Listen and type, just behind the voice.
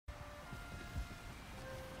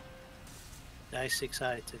Day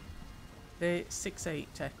 680. Day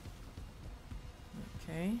 680.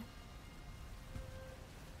 Okay.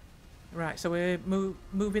 Right, so we're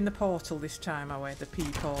moving the portal this time, are we? The P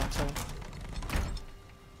portal.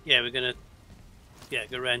 Yeah, we're gonna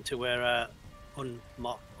go around to where our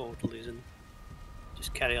unmarked portal is and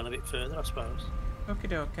just carry on a bit further, I suppose. Okie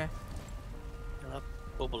dokie. You'll have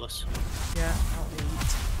bubble us. Yeah, I'll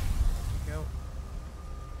eat. Go.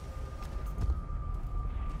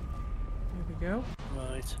 Here we go.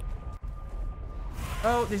 Right.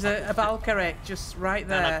 Oh, there's a Valkyrie just right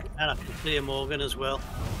there. And I can see a Morgan as well.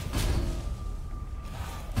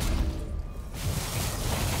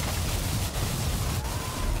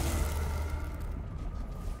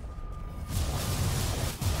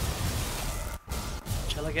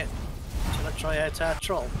 Shall I try out our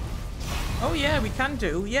troll? Oh yeah, we can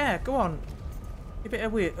do. Yeah, go on. Give it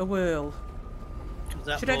a whirl.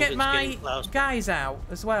 Should I get my guys out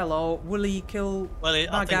as well, or will he kill my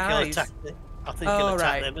I think guys? he'll attack them. I think he'll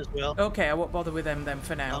attack them as well. Okay, I won't bother with them then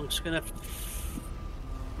for now. I'm just gonna.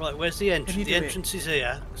 Right, where's the entrance? The entrance is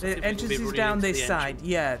here. The entrance is down this side.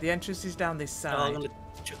 Yeah, the entrance is down this side. So I'm gonna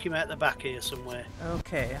chuck him out the back here somewhere.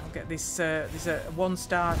 Okay, I'll get this. There's a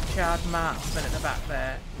 1-star charred marksman at the back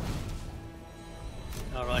there.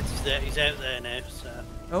 All right, he's there. He's out there now. So.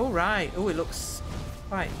 Oh right. Oh, it looks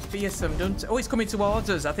quite fearsome, doesn't it? Oh, he's coming towards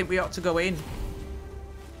us. I think we ought to go in.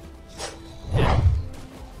 Yeah,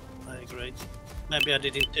 I agree. Maybe I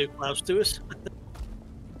did him too close to us.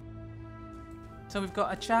 So we've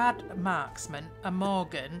got a charred marksman, a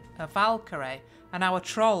Morgan, a Valkyrie, and our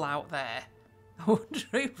troll out there. I wonder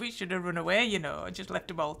if we should have run away, you know, and just left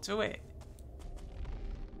them all to it.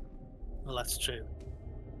 Well, that's true.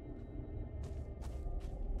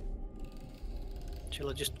 Shall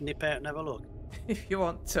I just nip out and have a look? If you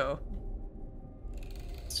want to.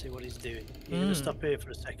 See what he's doing. You're going to stop here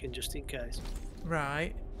for a second just in case.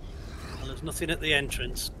 Right. Well, there's nothing at the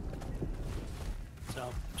entrance. So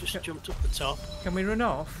just jumped up the top. Can we run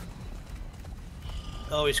off?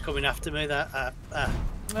 Oh, he's coming after me.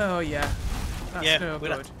 Oh yeah. That's no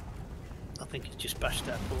good. I think he's just bashed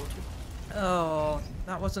that portal. Oh,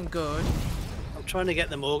 that wasn't good. I'm trying to get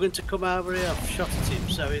the Morgan to come over here. I've shot at him,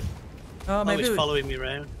 so maybe he's following me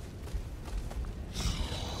around.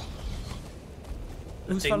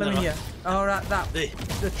 Who's following you? Oh, right,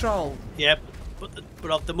 the troll. Yeah,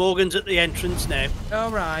 but the Morgan's at the entrance now. Oh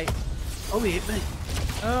right. Oh, he hit me.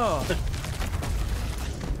 Oh.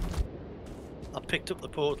 I picked up the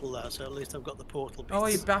portal there, so at least I've got the portal bits. Oh,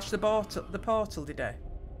 you bashed the portal, did I?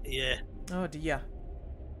 Yeah. Oh dear.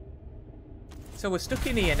 So we're stuck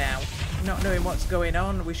in here now, not knowing what's going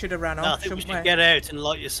on. We should have ran off, I think we should get out, and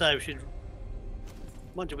like you say, we should...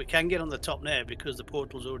 Mind you, we can get on the top now because the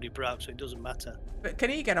portal's already broke, so it doesn't matter. But can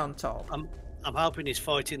he get on top? I'm hoping he's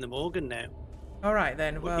fighting the Morgan now. All right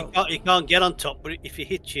then. Well, he can't get on top, but if he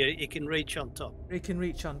hits you, he can reach on top. He can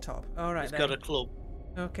reach on top. All right. He's then. got a club.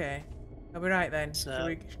 Okay. Are we right then? So, shall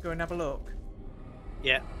we go and have a look?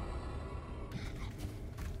 Yeah.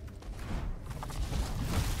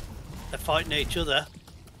 They're fighting each other.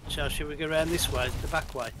 So should we go around this way, the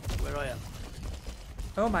back way, where I am?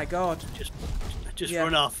 Oh my God! Just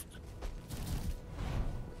run off.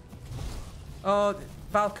 Oh,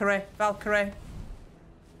 Valkyrie!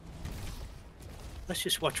 Let's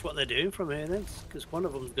just watch what they're doing from here then, because one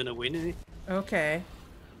of them's going to win, isn't he? Okay.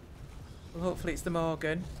 Well, hopefully it's the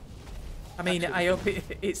Morgan. I mean, I hope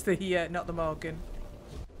it's the not the Morgan.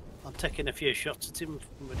 I'm taking a few shots at him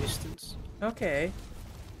from a distance. Okay.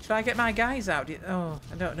 Should I get my guys out? Oh,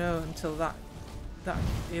 I don't know until they'll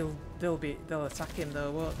attack him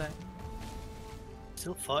though, won't they?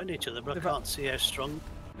 Still fighting each other, but I can't see how strong.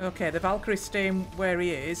 Okay, the Valkyrie's staying where he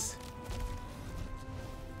is.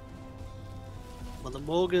 Well, the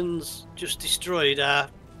Morgan's just destroyed our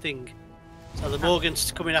thing. So the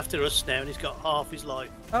Morgan's coming after us now, and he's got half his life.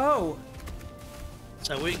 Oh.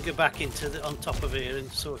 So we can go back on top of here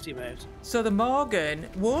and sort him out. So the Morgan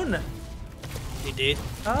won. He did.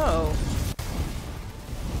 Oh.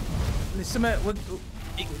 There's some.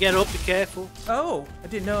 You can get up. Be careful. Oh, I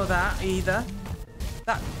didn't know that either.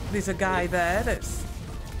 There's a guy there that's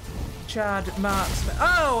charred marksman.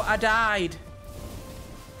 Oh, I died.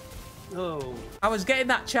 Oh. I was getting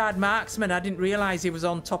that charred marksman. I didn't realise he was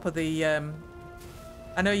on top of the. I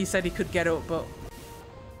know you said he could get up, but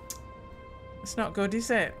it's not good, is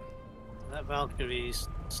it? That Valkyrie's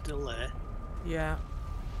still there. Yeah.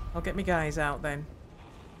 I'll get my guys out then.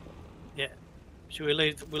 Yeah. Should we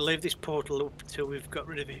leave? We'll leave this portal up until we've got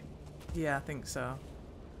rid of it. Yeah, I think so.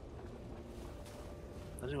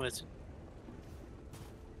 Anyways,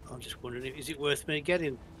 I'm just wondering, is it worth me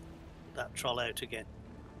getting that troll out again?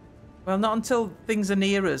 Well, not until things are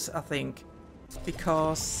near us, I think.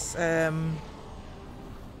 Because,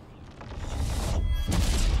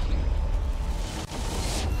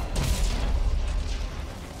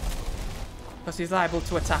 because he's liable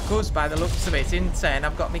to attack us by the looks of it, isn't he? And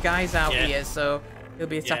I've got my guys out here, so he'll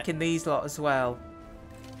be attacking these lot as well.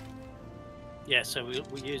 Yeah, so we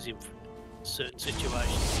use him for certain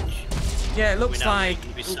situations. Yeah, it looks like...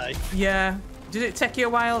 Be safe. Yeah. Did it take you a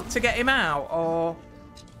while to get him out, or...?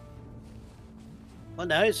 Well,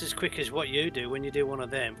 no, it's as quick as what you do when you do one of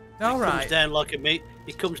them. All right.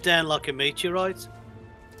 It comes down like a meteorite.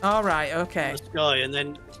 All right, okay. In the sky, and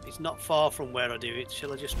then it's not far from where I do it.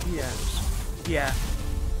 Shall I just... Yeah.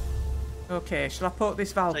 Okay, shall I put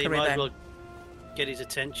this Valkyrie so you might then? as well get his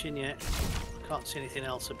attention, yeah. I can't see anything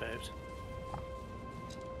else about.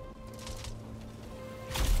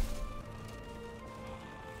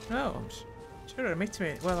 No, I'm sure I'm hitting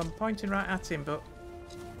it. Well, I'm pointing right at him, but...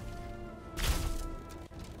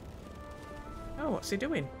 Oh, what's he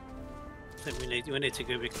doing? I think we need to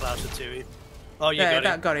go a bit closer to him. Oh, you there, got him.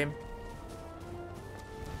 That got him.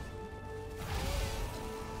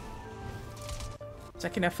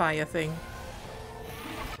 Taking a fire thing.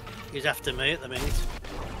 He's after me at the minute.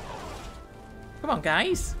 Come on,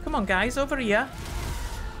 guys. Come on, guys, over here.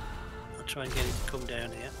 I'll try and get him to come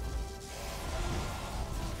down here.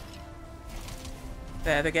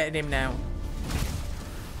 There, they're getting him now.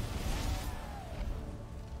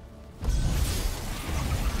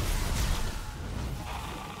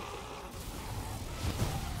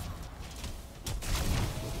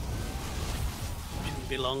 Shouldn't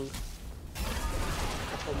be long.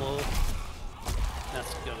 Couple more.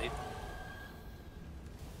 That's got it.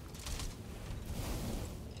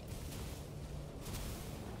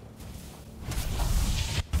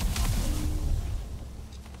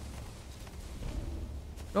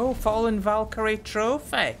 Oh, Fallen Valkyrie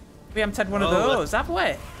trophy. We haven't had one of those, have we?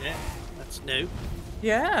 Yeah, that's new.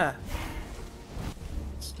 Yeah.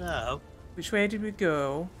 So, which way did we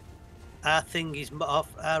go? Our thing is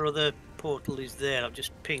off. Our other portal is there. I've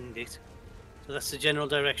just pinged it. So that's the general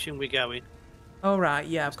direction we're going. Oh, right.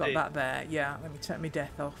 Yeah, I've got that there. Yeah, let me take my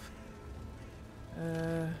death off.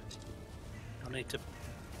 I need to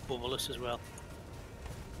bubble us as well.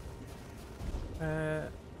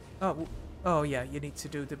 Oh, yeah, you need to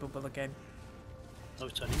do the bubble again. Oh,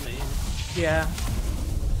 it's only me, isn't it? Yeah.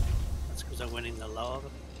 That's because I went in the lava.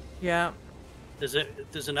 Yeah. There's an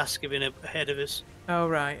Askavin ahead of us. Oh,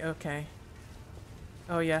 right, okay.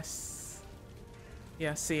 Oh, yes.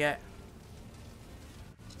 Yeah, see it.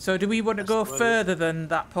 So do we want to go further than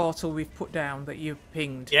that portal we've put down that you've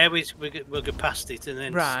pinged? Yeah, we'll go past it and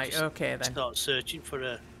then okay then. Start searching for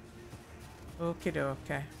a...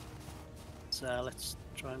 Okay. So let's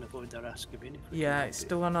try and avoid that Askavin. Yeah, it's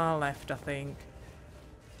still on our left, I think.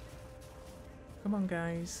 Come on,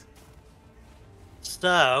 guys.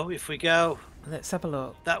 So, if we go... Let's have a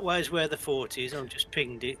look. That way is where the fort is. I've just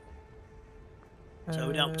pinged it. So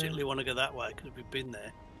we don't particularly want to go that way because we've been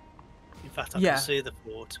there. In fact, I can see the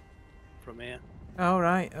fort from here. Oh,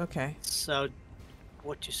 right, okay. So,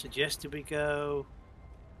 what do you suggest? Do we go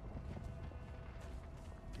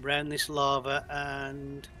around this lava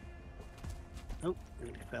and... Oh,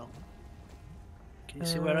 nearly fell. Can you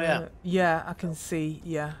see where I am? Yeah, I can see,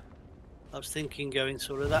 yeah. I was thinking going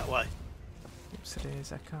sort of that way. Oops, it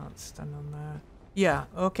is. I can't stand on there. Yeah,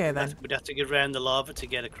 okay then. We'd have to get around the lava to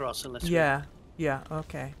get across unless Yeah,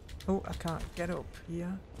 okay. Oh, I can't get up.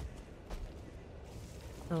 Yeah.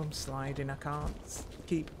 Oh, I'm sliding. I can't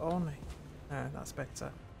keep on. That's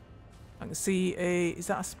better. I can see is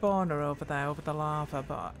that a spawner over there, over the lava,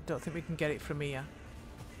 but I don't think we can get it from here.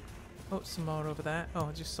 Oh, some more over there. Oh,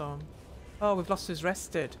 I just saw him. Oh, we've lost us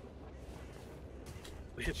rested.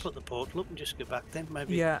 We should put the portal up and just go back then,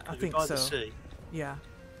 maybe. Yeah, I think by so. The sea. Yeah.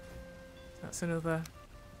 That's another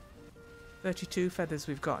 32 feathers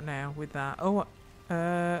we've got now with that. Oh,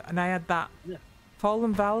 and I had that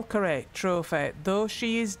Fallen Valkyrie trophy. Though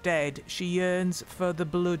she is dead, she yearns for the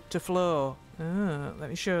blood to flow. Oh, let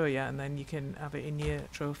me show you, and then you can have it in your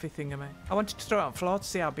trophy thingamy. I wanted to throw it on the floor to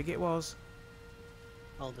see how big it was.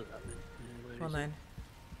 I'll do that then. Yeah, Come on then.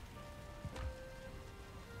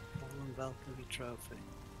 Fallen Valkyrie trophy.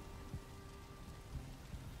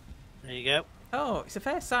 There you go. Oh, it's a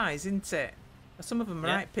fair size, isn't it? Some of them are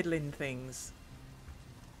right piddling things.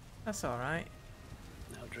 That's alright.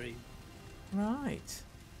 No dream. Right.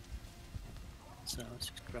 So let's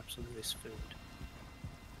just grab some of this food.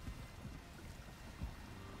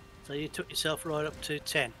 So you took yourself right up to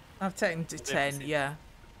 10? I've taken to 10, yeah.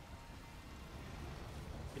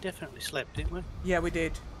 We definitely slept, didn't we? Yeah, we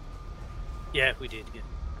did. Yeah, we did, yeah.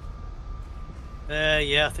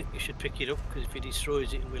 Yeah, I think you should pick it up because if he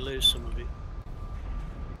destroys it and we lose some of it,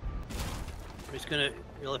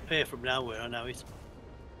 he'll appear from nowhere. I know it.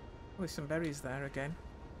 Oh, there's some berries there again.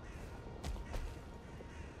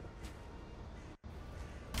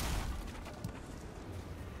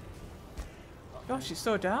 Gosh, it's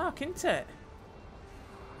so dark, isn't it?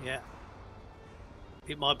 Yeah.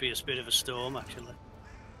 It might be a bit of a storm, actually.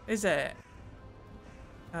 Is it?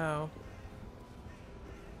 Oh.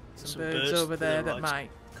 Some birds over there that might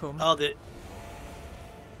come. Oh, here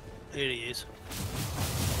he is.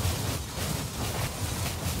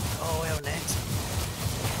 Oh, how next?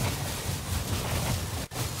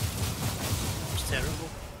 It's terrible.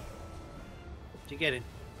 Did you get him?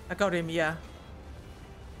 I got him, yeah.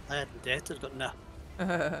 I hadn't dead, I've got no.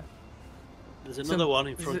 There's another one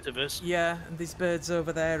in front of us. Yeah, and there's birds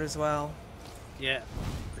over there as well. Yeah,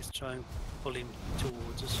 let's try and pull him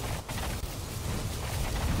towards us.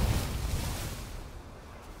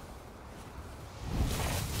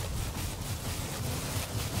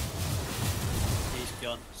 He's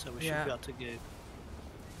gone, so we should be able to go.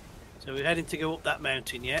 So we're heading to go up that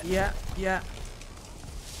mountain, yeah? Yeah, yeah.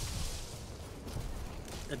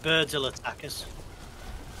 The birds will attack us.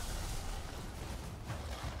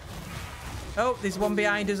 Oh, there's one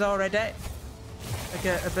behind us already.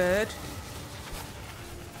 A bird.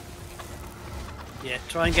 Yeah,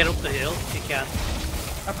 try and get up the hill if you can.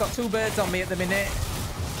 I've got 2 birds on me at the minute.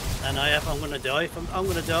 And I'm going to die. I'm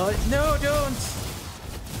going to die. No, don't.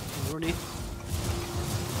 I'm running.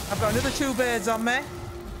 I've got another 2 birds on me.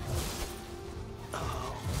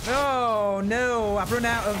 Oh, no. I've run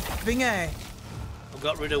out of thingy. I've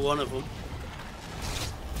got rid of one of them.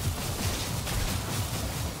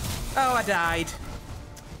 Oh, I died.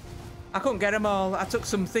 I couldn't get them all. I took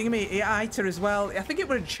some thingy-eater as well. I think it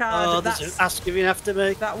was charred. Oh, there's an Askavin after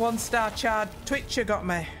me. That 1-star charred Twitcher got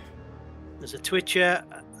me. There's a Twitcher,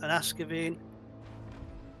 an Askavin.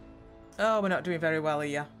 Oh, we're not doing very well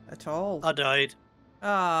here at all. I died.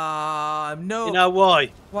 Ah, no. You know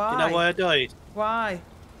why? Why? You know why I died? Why?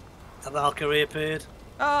 A Valkyrie appeared.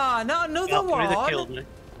 Ah, not another Valkyrie one. that killed me.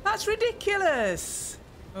 That's ridiculous.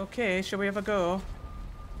 Okay, shall we have a go?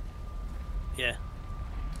 Yeah.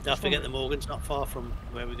 Don't forget the Morgan's not far from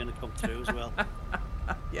where we're going to come through as well.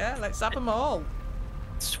 Yeah, let's have them all.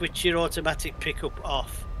 Switch your automatic pickup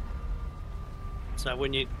off. So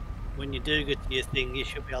when you do get to your thing, you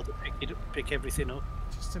should be able to pick everything up.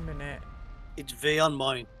 Just a minute. It's V on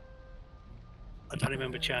mine. I don't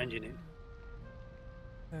remember changing it.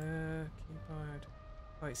 Keyboard.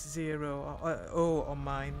 Oh, it's 0. O on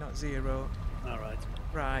mine, not 0. All right.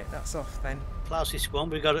 Right, that's off then. Closest one.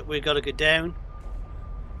 We got to go down.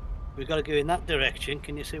 We've got to go in that direction.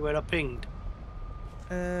 Can you see where I pinged?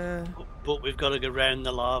 But we've got to go round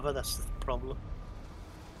the lava. That's the problem.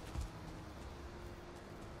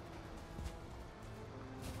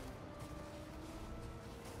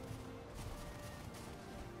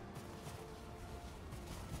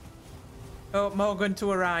 Oh, Morgan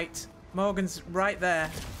to her right. Morgan's right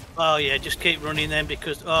there. Oh yeah, just keep running then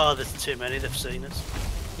because there's too many. They've seen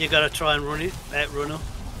us. You got to try and outrun them.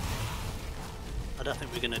 I don't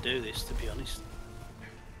think we're going to do this, to be honest.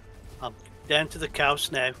 I'm down to the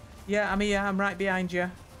coast now. Yeah, I'm here. I'm right behind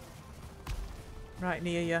you. Right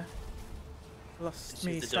near you. Lost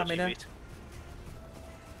me stamina.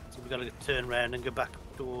 So we've got to turn around and go back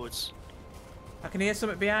towards. I can hear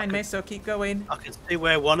something behind me, so keep going. I can see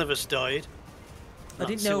where one of us died. I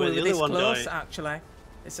didn't know we were this close, actually.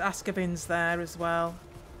 It's Askavin's there as well.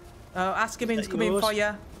 Oh, Askavin's coming for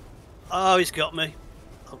you. Oh, he's got me.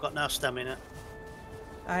 I've got no stamina.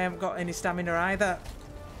 I haven't got any stamina either.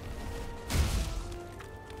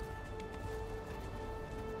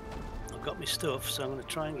 I've got my stuff, so I'm going to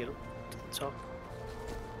try and get up to the top.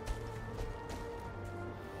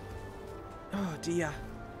 Oh dear.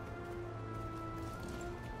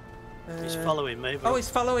 He's following me. Oh, he's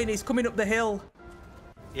following. He's coming up the hill.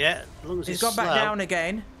 Yeah, as long as he's gone back down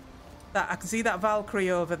again. I can see that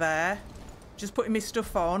Valkyrie over there. Just putting my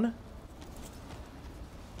stuff on.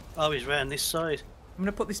 Oh, he's round this side. I'm going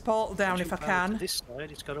to put this portal down if I can. This side,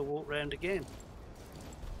 he's got to walk round again.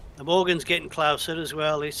 The Morgan's getting closer as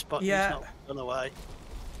well. He's not gone away.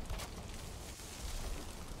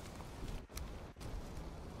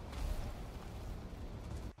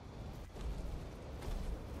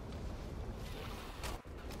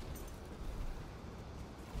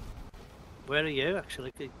 Where are you,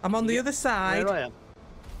 actually? I'm on the other side. Where I am.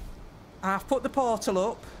 I've put the portal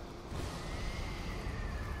up.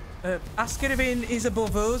 Askaravin is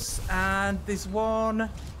above us, and there's one.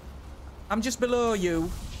 I'm just below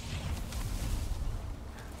you.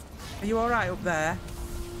 Are you all right up there?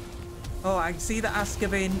 Oh, I can see the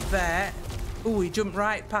Askavin there. Oh, he jumped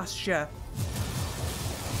right past you.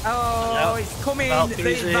 Oh, it's coming.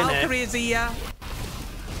 Valkyrie's The Valkyrie's here.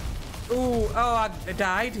 Oh, I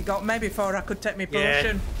died. He got me before I could take my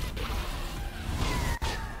potion.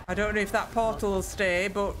 I don't know if that portal will stay,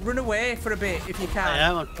 but run away for a bit if you can. I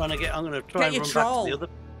am. I'm going to try and run back to the other.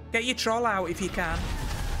 Get your troll out if you can.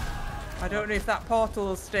 I don't know if that portal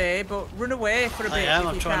will stay, but run away for a bit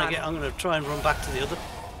if you can. I'm going to try and run back to the other.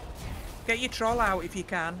 Get your troll out if you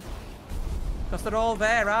can. Because they're all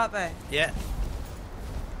there, aren't they? Yeah.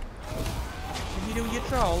 Can you do your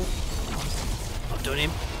troll? I've done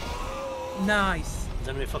him. Nice. I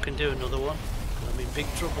don't know if I can do another one. I'm in big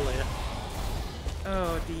trouble here.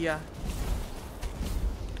 Oh dear.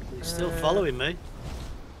 He's still following me.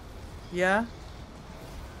 Yeah?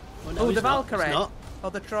 Well, no, the Valkyrie?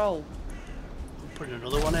 Or the troll? I'm putting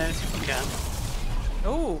another one out if I can.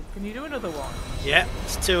 Oh, can you do another one? Yeah,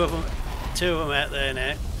 there's two of them out there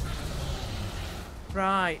now.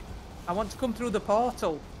 Right. I want to come through the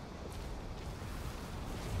portal.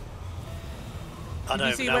 Did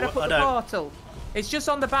you see where I put the portal? It's just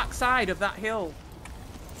on the back side of that hill.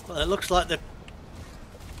 Well, it looks like the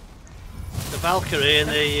Valkyrie and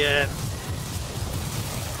the...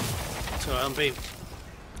 Sorry, I'm being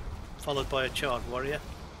followed by a charred warrior.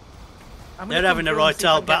 They're having a right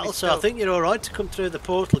old battle, so I think you're alright to come through the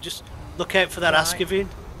portal. Just look out for that Askavin.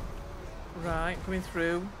 Right, coming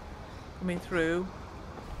through. Coming through.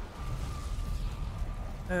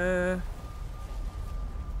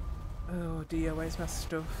 Oh dear, where's my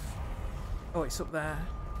stuff? Oh, it's up there.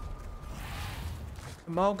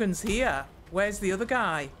 Morgan's here. Where's the other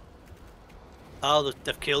guy? Oh,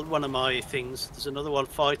 they've killed one of my things. There's another one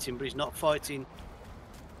fighting, but he's not fighting.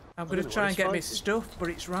 I'm going to try and get my stuff, but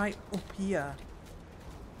it's right up here.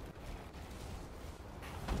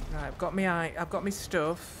 Right, I've got my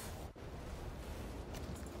stuff.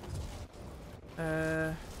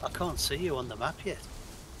 I can't see you on the map yet.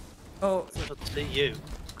 Oh, I don't see you.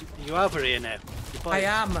 You over here now? I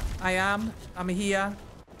am. I'm here.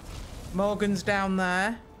 Morgan's down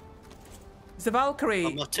there. Is the Valkyrie?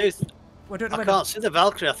 On my tooth. I can't see the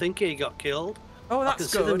Valkyrie. I think he got killed. Oh,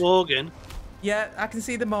 that's good. I can see the Morgan. Yeah, I can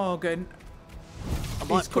see the Morgan. I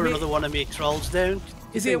might put another one of me trolls down.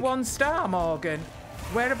 Is he a 1-star Morgan?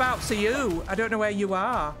 Whereabouts are you? I don't know where you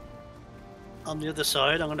are. On the other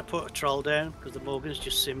side, I'm going to put a troll down because the Morgan's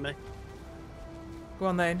just seen me. Go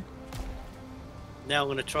on then. Now I'm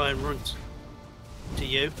going to try and run to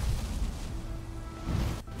you.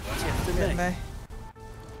 What's he after me?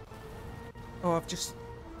 Oh, I've just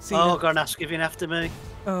seen. Oh, I've got an Askavin after me.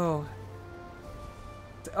 Oh.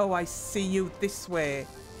 Oh, I see you this way.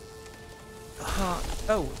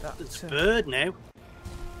 Oh, that's a bird now.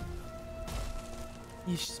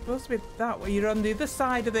 You're supposed to be that way. You're on the other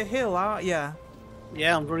side of the hill, aren't you?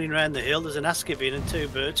 Yeah, I'm running around the hill. There's an Askavin and 2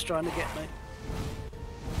 birds trying to get me.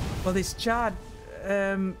 Well, there's charred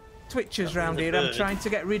twitchers round here. I'm trying to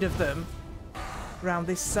get rid of them. Round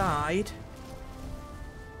this side.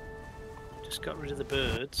 Just got rid of the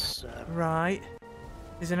birds. Right.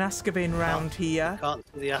 There's an Askavin round here. I can't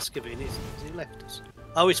see the Askavin. Has he left us?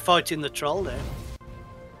 Oh, he's fighting the troll now.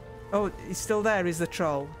 Oh, he's still there, is the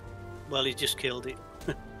troll? Well, he just killed it.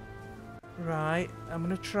 Right. I'm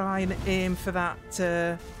going to try and aim for that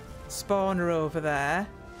spawner over there.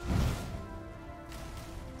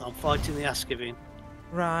 I'm fighting the Askavin.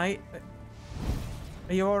 Right.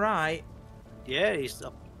 Are you alright? Yeah, he's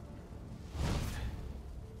up.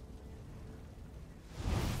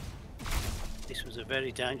 This was a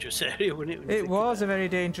very dangerous area, wasn't it? It was a very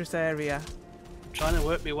dangerous area. I'm trying to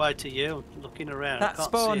work my way to you, looking around. That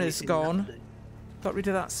spawner's gone. Got rid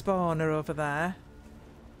of that spawner over there.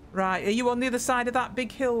 Right, are you on the other side of that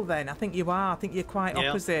big hill then? I think you are. I think you're quite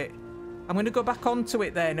opposite. I'm going to go back onto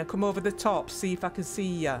it then and come over the top, see if I can see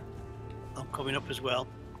you. I'm coming up as well.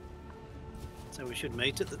 So we should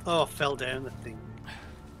meet at the... Oh, I fell down the thing.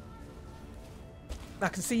 I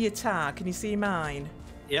can see your tag. Can you see mine?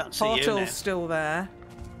 Yeah, I can see you now. Portal's still there.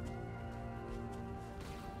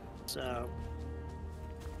 So...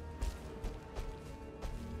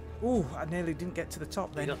 Ooh, I nearly didn't get to the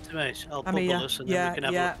top then. You got to me. I'll bubble us and then we can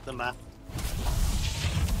have a look at the map.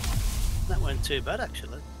 That went too bad,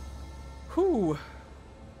 actually. Whew.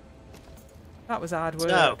 That was hard work.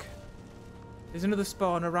 So, there's another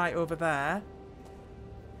spawner right over there.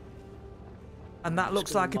 And that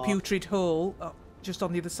looks like a putrid hole just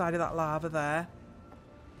on the other side of that lava there.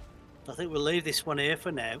 I think we'll leave this one here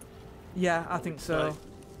for now. Yeah, I think so. Right.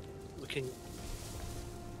 We can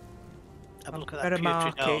have a look at that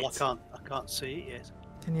putrid hole. I can't see it yet.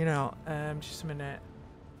 Can you not? Just a minute.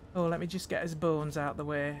 Oh, let me just get his bones out the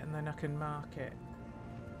way and then I can mark it.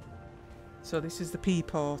 So this is the P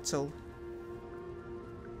portal.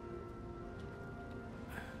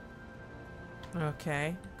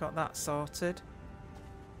 Okay, got that sorted.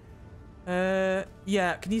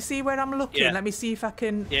 Yeah, can you see where I'm looking? Yeah. Let me see if I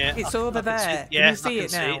can... Yeah, It's I over can there. See, yeah, can you see I can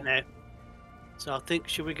it see now? it now. So I think,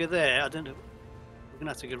 should we go there? I don't know. We're going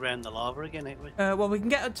to have to go around the lava again, ain't we? Well, we can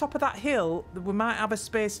get on top of that hill. We might have a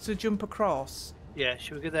space to jump across. Yeah,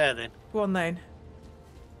 should we go there then? Go on then.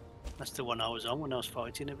 That's the one I was on when I was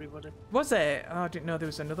fighting everybody. Was it? Oh, I didn't know there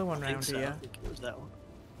was another one round So. here. I think it was that one.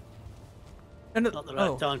 Not Not the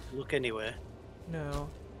right time to look anywhere. No.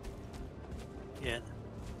 Yeah.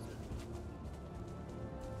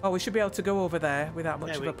 Oh, we should be able to go over there without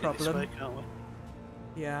much of a We can get this problem. way, can't we?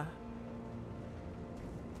 Yeah.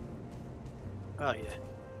 Oh yeah.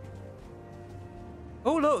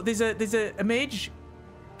 Oh look, there's a mage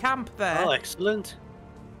camp there. Oh, excellent.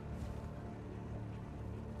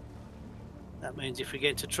 That means if we get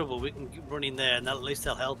into trouble, we can run in there, and at least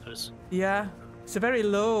they'll help us. Yeah. It's a very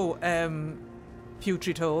low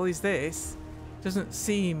putrid hole, is this? Doesn't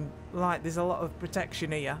seem like there's a lot of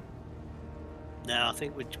protection here. No, I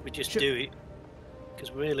think we just do it. Because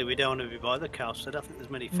really, we don't want to be by the coast. I don't think there's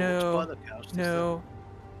many forts by the coast. No.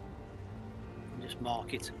 Just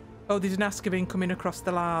mark it. Oh, there's an Ascavin coming across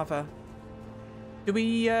the lava. Do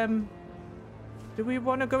we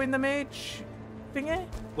want to go in the mage thingy?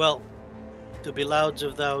 Well, there'll be loads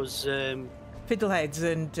of those. Fiddleheads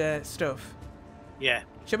and stuff. Yeah.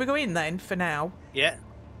 Shall we go in then for now? Yeah.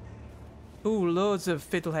 Ooh, loads of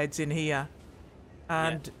fiddleheads in here,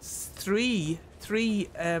 and three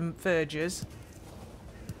vergers.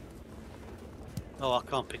 Oh, I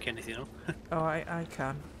can't pick anything up. Oh, I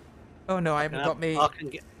can. Oh no, I haven't got me. I can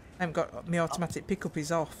get. I haven't got my automatic pickup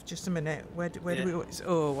is off. Just a minute. Where do we?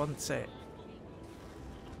 Oh, one sec.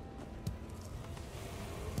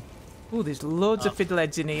 Oh, there's loads of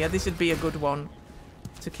fiddleheads in here. This would be a good one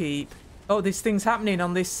to keep. Oh, there's things happening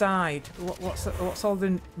on this side. What's all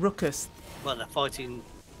the ruckus? Well, they're fighting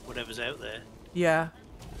whatever's out there. Yeah.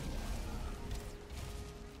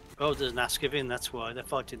 Oh, there's an Ascavin. That's why they're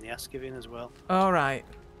fighting the Ascavin as well. All right.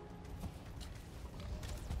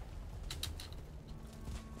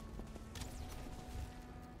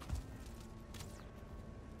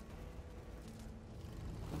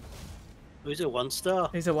 Who's a 1-star?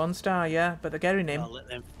 He's a 1-star, yeah, but they're getting him.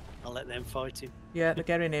 I'll let them fight him. Yeah, they're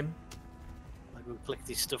getting him. I can collect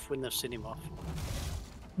his stuff when they've seen him off.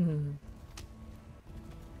 Hmm.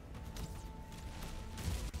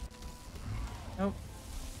 Oh,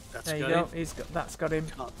 there you go. That's got him.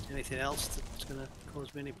 Can't see anything else that's going to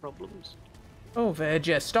cause me any problems. Oh,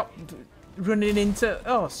 Verger, stop running into...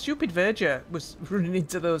 Oh, stupid Verger was running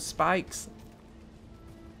into those spikes.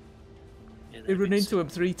 Yeah, He ran into them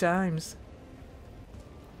 3 times.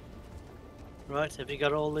 Right, have you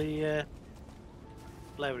got all the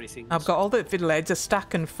flowery things? I've got all the fiddleheads, a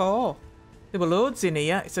stack and 4. There were loads in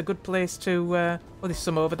here. It's a good place to... Well, there's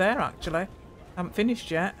some over there, actually. Haven't finished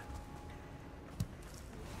yet.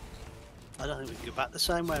 I don't think we can go back the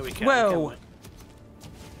same way we can. Well... Can we?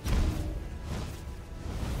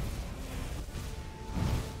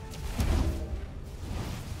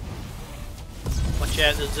 Watch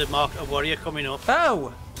out, there's a warrior coming up.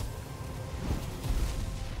 Oh!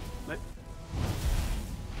 Right.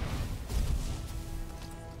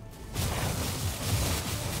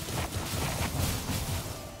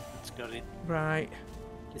 It's got it. Right.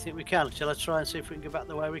 Do you think we can? Shall I try and see if we can go back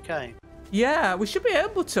the way we came? Yeah, we should be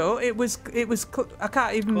able to. It was. I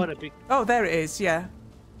can't even. Quite a big. Oh, there it is. Yeah.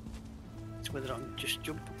 It's whether I can just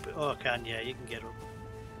jump up. Oh, I can. Yeah, you can get up.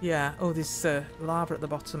 Yeah. Oh, there's lava at the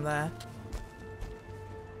bottom there.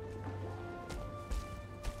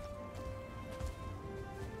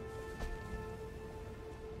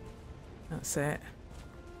 That's it.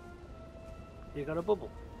 You got a bubble?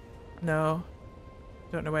 No.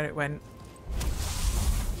 Don't know where it went.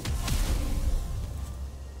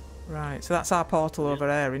 Right, so that's our portal over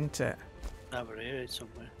there, isn't it? Over here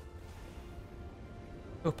somewhere.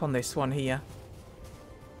 Up on this one here.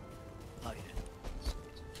 Oh yeah.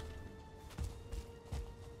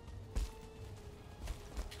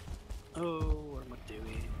 Oh, what am I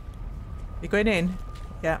doing? You going in?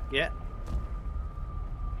 Yeah. Yeah.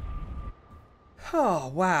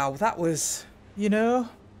 Oh, wow, that was, you know...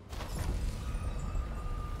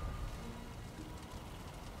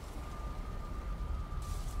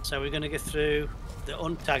 So we're going to go through the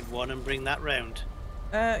untagged one and bring that round.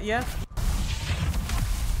 Yeah.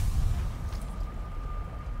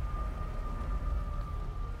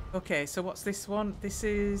 Okay, so what's this one? This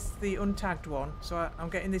is the untagged one. So I'm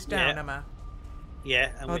getting this down, Yeah. am I?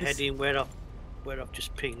 Yeah, and we're heading where I've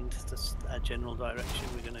just pinged. That's our general direction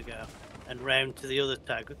we're going to go, and round to the other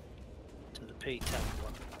tag, to the P tag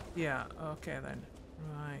one. Yeah. Okay then.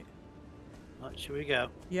 Right. Right, shall we go?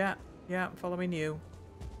 Yeah. Yeah. I'm following you.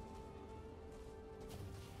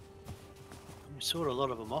 We saw a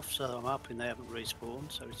lot of them off, so I'm hoping they haven't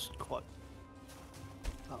respawned. So it's quite,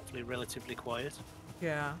 hopefully, relatively quiet.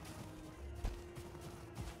 Yeah.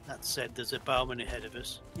 That said, there's a bowman ahead of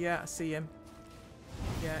us. Yeah, I see him.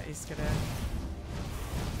 Yeah, he's gonna.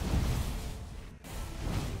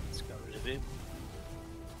 Let's get rid of him.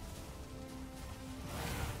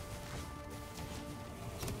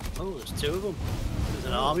 Oh, there's two of them. There's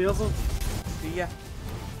an army of them. See ya.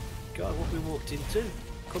 God, what we walked into.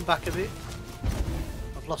 Come back a bit.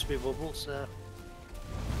 I've lost my bubble, so.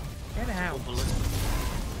 Get out.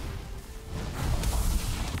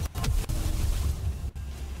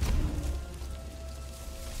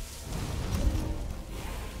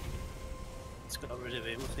 Let's get rid of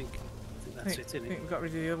him, I think that's it, isn't I it? think we got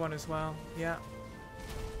rid of the other one as well. Yeah.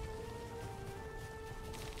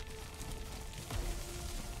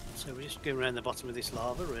 So we're just going around the bottom of this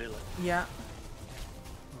lava, really. Yeah.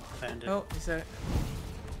 Oh, I found it. Oh, is there?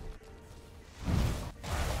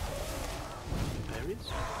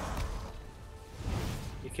 Berries.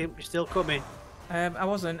 You're still coming. I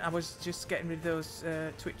wasn't. I was just getting rid of those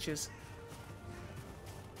twitchers.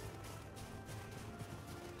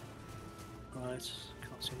 Right.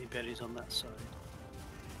 Can't see any berries on that side.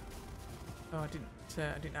 Oh, I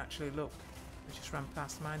didn't actually look. I just ran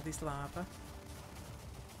past mine. This lava.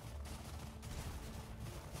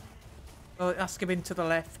 Oh, Askabin to the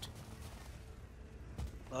left.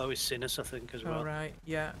 Oh, he's seen us, I think, as well. All right.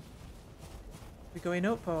 Yeah. We going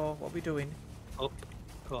up or what are we doing? Up.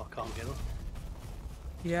 Oh, I can't get up.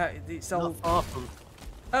 Yeah, it's all. Not far from.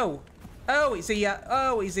 Oh, oh, it's here.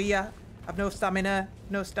 Oh, he's here. I've no stamina.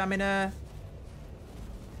 No stamina.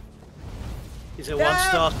 He's a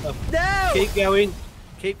 1-star. No! Keep going.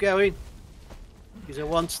 Keep going. He's a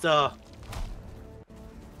 1-star.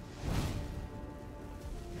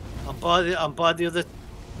 I'm by the other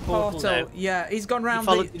portal now. Yeah, he's gone round.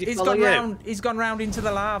 He's gone round into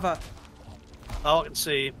the lava. Oh, I can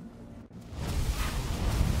see him.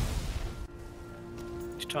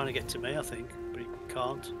 He's trying to get to me, I think, but he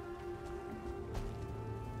can't.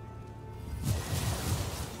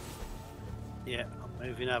 Yeah, I'm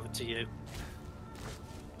moving over to you.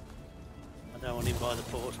 I don't want him by the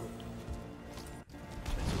portal.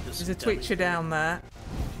 There's a twitcher down there.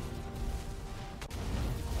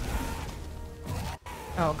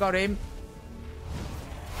 Oh, got him.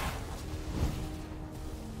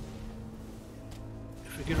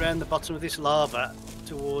 If we get around the bottom of this lava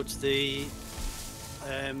towards the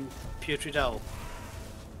putrid owl.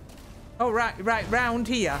 Oh, right, round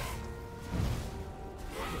here.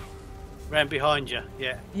 Round behind you,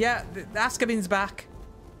 yeah. Yeah, the Askabin's back.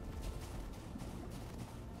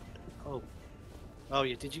 Oh. Oh,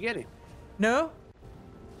 yeah, did you get him? No?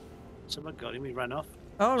 Someone got him, he ran off.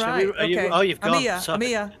 Oh, right, okay. You've gone. I'm here, Sorry. I'm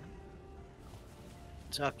here.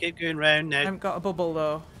 So I'll keep going round now. I haven't got a bubble,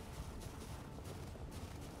 though.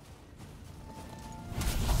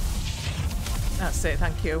 That's it,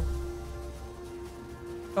 thank you.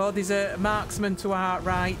 Oh, there's a marksman to our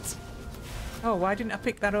right. Oh, why didn't I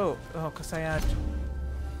pick that up? Oh, because I had...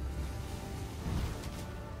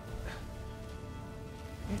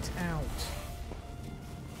 Get out.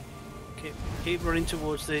 Keep running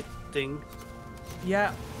towards the thing.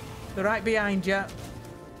 Yeah, they're right behind you.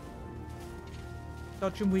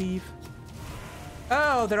 Dodge and weave.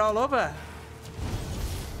 Oh, they're all over.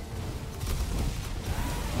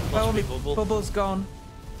 Oh, my bubble's gone.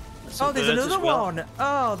 Oh, there's another one.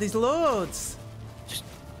 Oh, there's loads.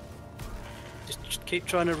 Just keep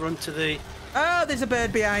trying to run to the... Oh, there's a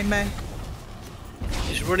bird behind me.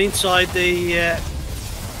 Just run inside the...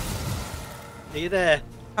 Are you there?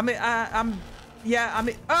 Yeah,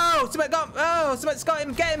 oh, somebody's got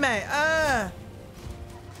him getting me.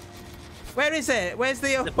 Where is it? Where's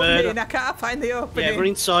the opening? I can't find the opening. Yeah, we're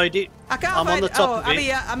inside it. I can't find it. On the top of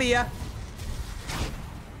it. I'm here.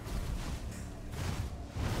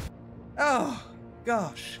 Oh,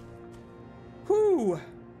 gosh. Whew.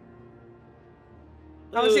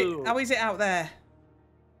 How is it out there?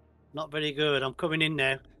 Not very good. I'm coming in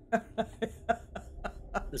now.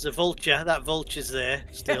 There's a vulture. That vulture's there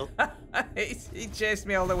still. He chased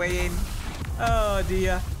me all the way in. Oh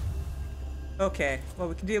dear. Okay, well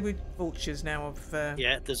we can deal with vultures now.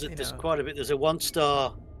 Yeah, there's quite a bit. There's a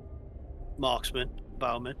 1-star marksman,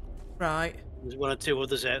 bowman. Right. There's 1 or 2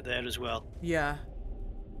 others out there as well. Yeah.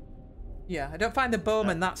 Yeah, I don't find the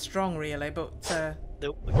bowman that strong really, but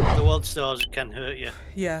The wild stars can hurt you.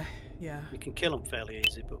 Yeah, yeah. You can kill them fairly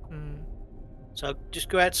easy, but Mm. so just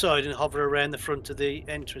go outside and hover around the front of the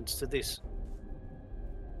entrance to this,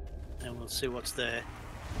 and we'll see what's there.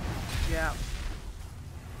 Yeah.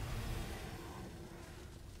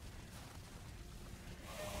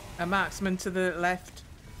 A marksman to the left.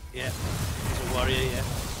 Yeah, he's a warrior. Yeah.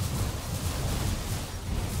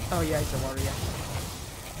 Oh yeah, he's a warrior.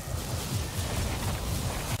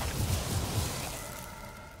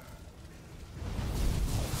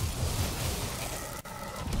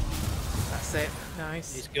 That's it.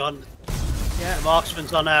 Nice. He's gone. Yeah. The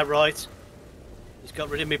marksman's on our right. He's got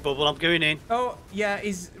rid of my bubble. I'm going in. Oh yeah,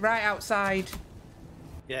 he's right outside.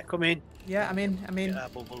 Yeah, come in. Yeah, I'm in. I'm in. Get our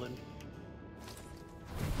bubble in.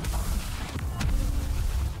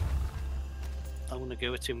 I want to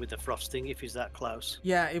go at him with the frosting if he's that close.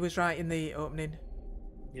 Yeah, he was right in the opening.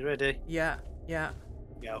 You ready? Yeah, yeah.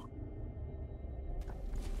 Go.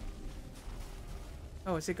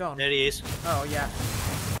 Oh, is he gone? There he is. Oh yeah.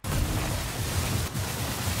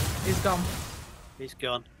 He's gone. He's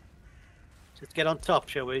gone. Let's get on top,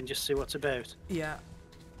 shall we, and just see what's about. Yeah.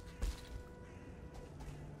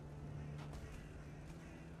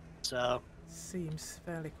 So. Seems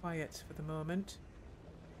fairly quiet for the moment.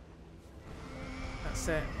 That's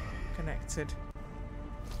it. Connected.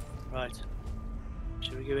 Right.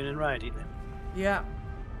 Shall we go in and ride it then? Yeah.